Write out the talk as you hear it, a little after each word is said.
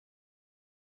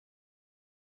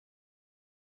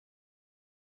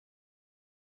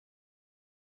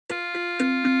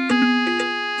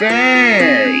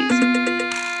Vase!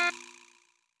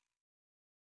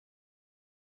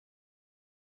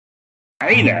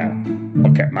 Hey there!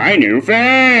 Look at my new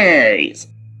vase!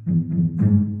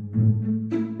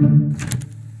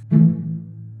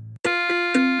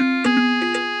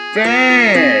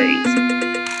 Vase!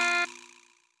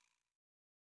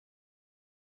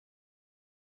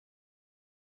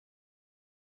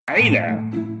 Hey there!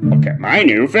 Look at my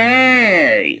new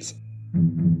vase!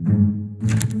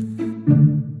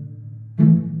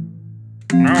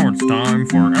 Now it's time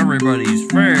for everybody's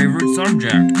favorite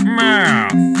subject,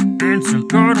 math. It's a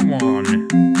good one.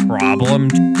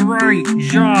 Problems? Great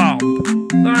job.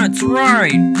 That's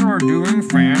right, you're doing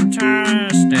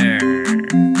fantastic.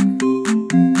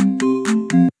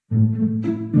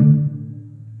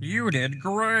 You did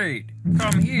great.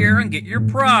 Come here and get your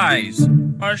prize.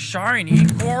 A shiny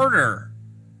quarter.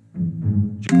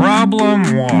 Problem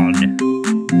 1.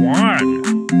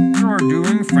 You're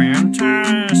doing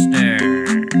fantastic.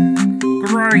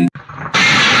 Great.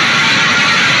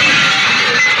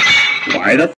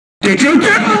 Why the did you do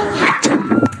that?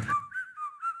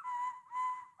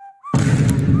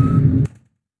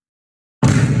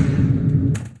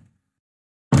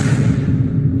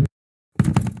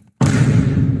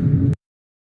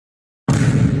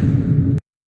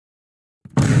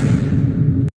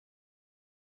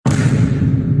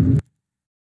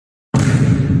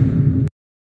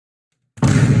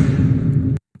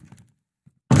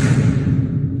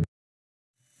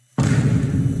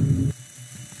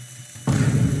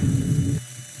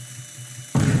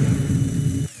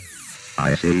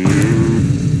 I see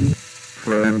you,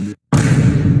 friend.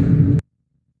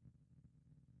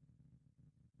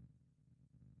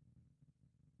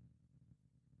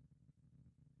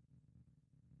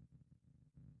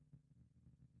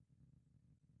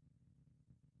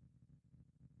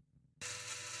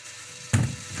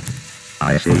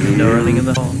 I see you, darling in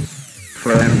the hall.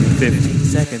 friend. 15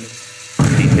 seconds.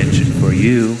 Detention for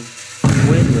you.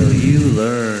 When will you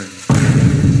learn?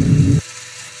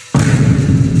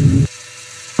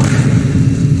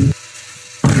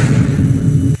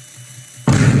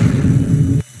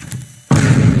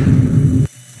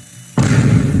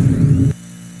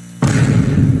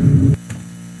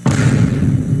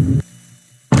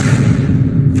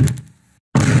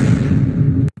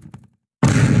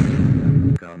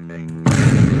 Coming,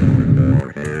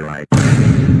 or here I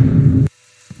come.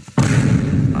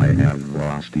 I have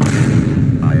lost you.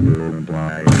 I don't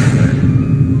like that.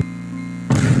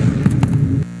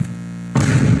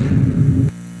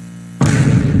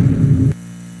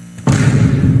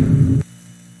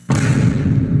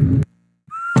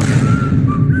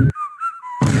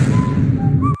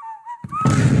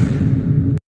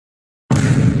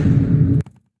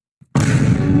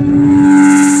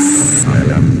 I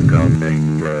am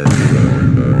coming, or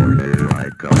here I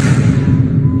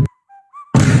come.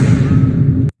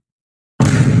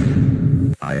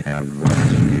 I have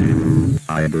lost you.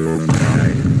 I don't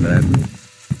like that.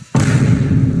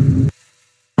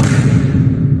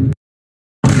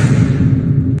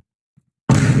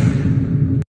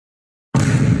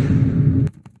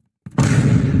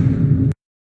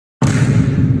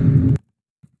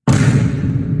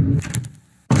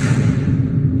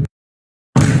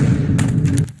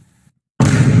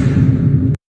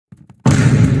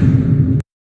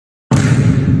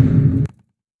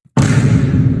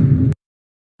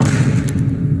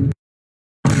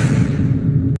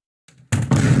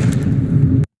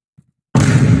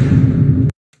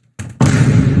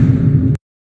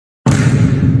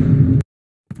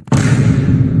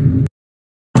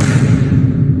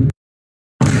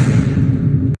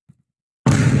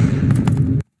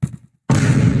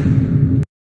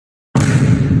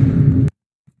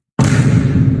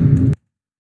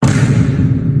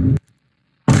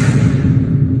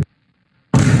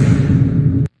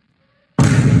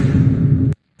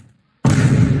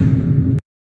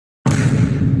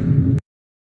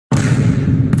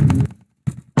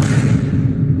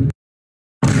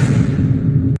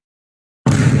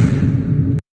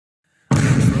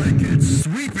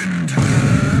 Sweeping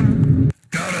time.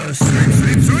 Gotta sweep,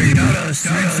 sweep, sweep. Gotta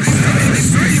sweep, sweep, sweep,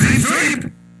 sweep, sweep,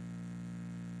 sweep.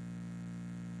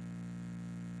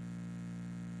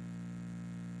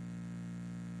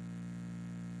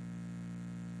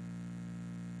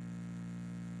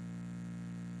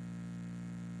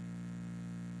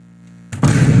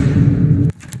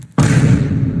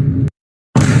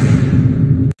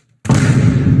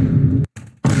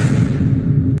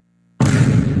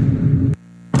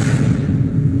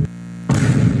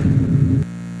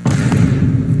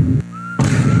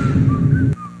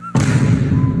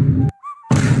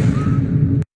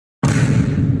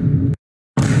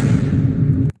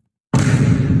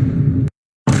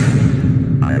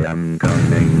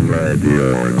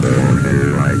 door,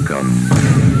 here I come.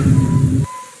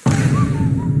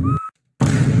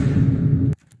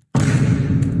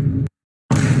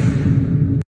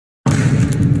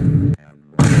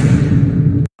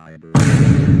 I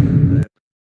believe that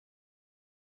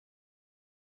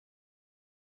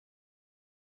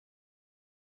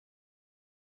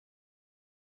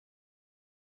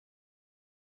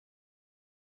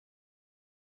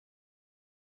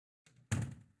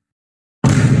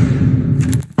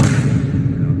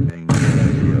coming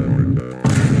at your door.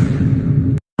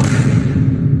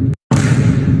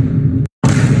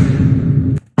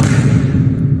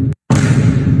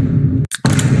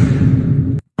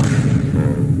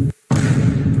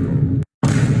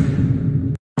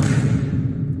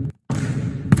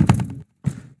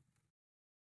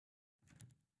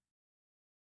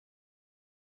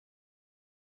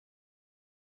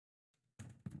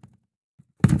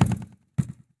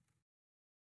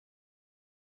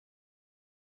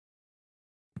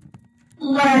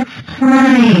 Let's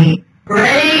play.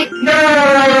 Ready?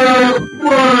 Go!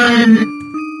 1,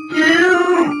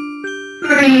 2,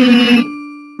 3,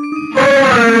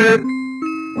 4.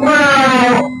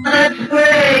 Wow, that's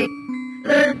great.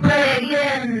 Let's play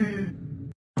again.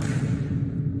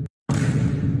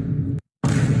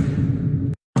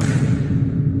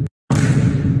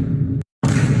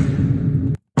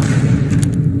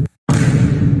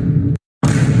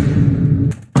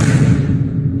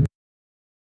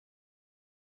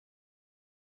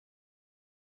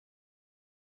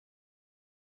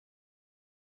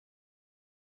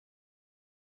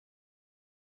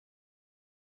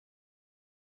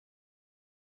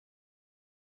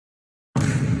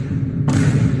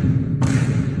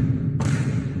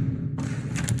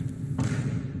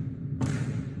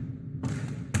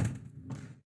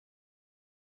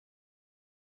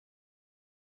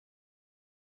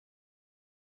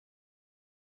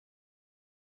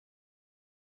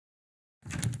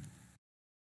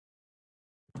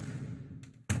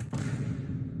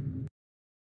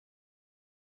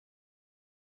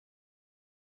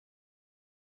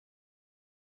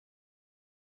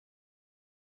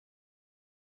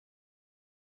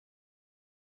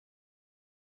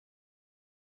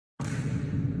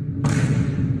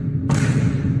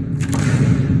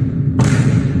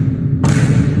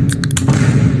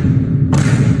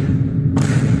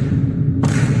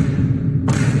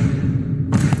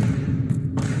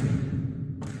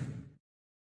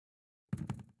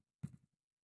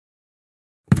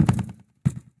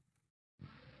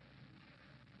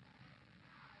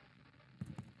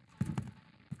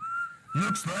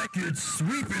 Looks like it's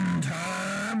sweeping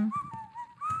time.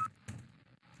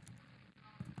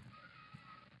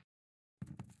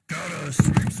 Gotta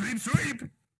sweep, sweep, sweep.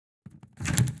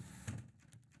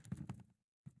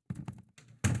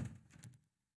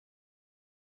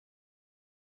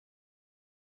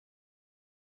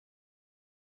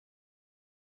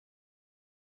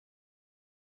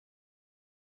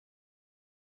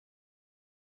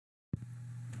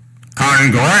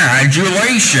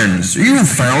 Congratulations! You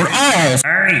found all.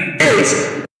 Hey,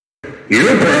 Vase, you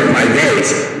broke my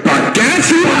vase, but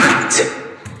guess what?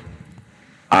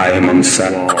 I am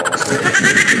unsettled.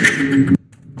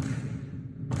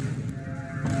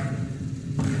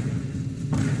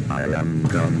 I am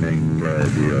coming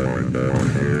at your door,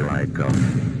 here I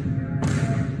come.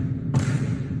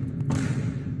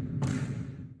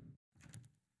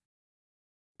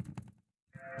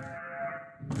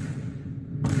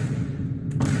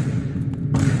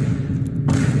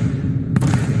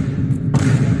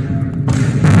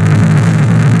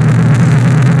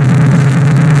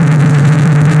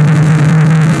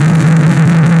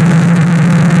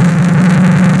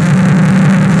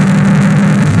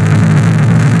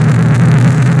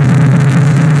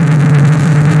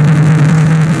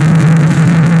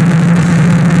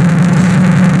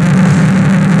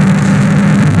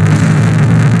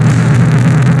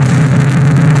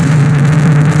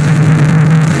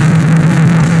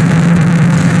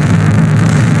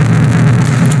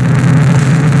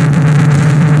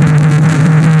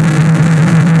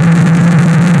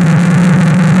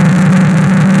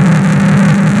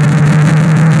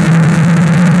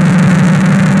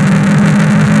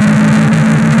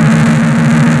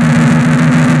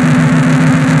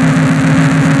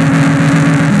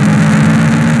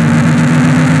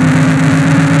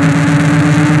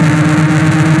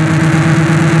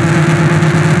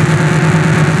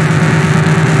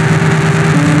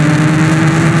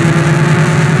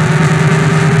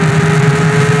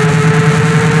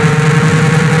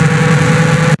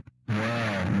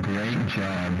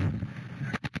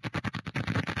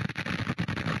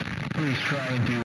 Please try and do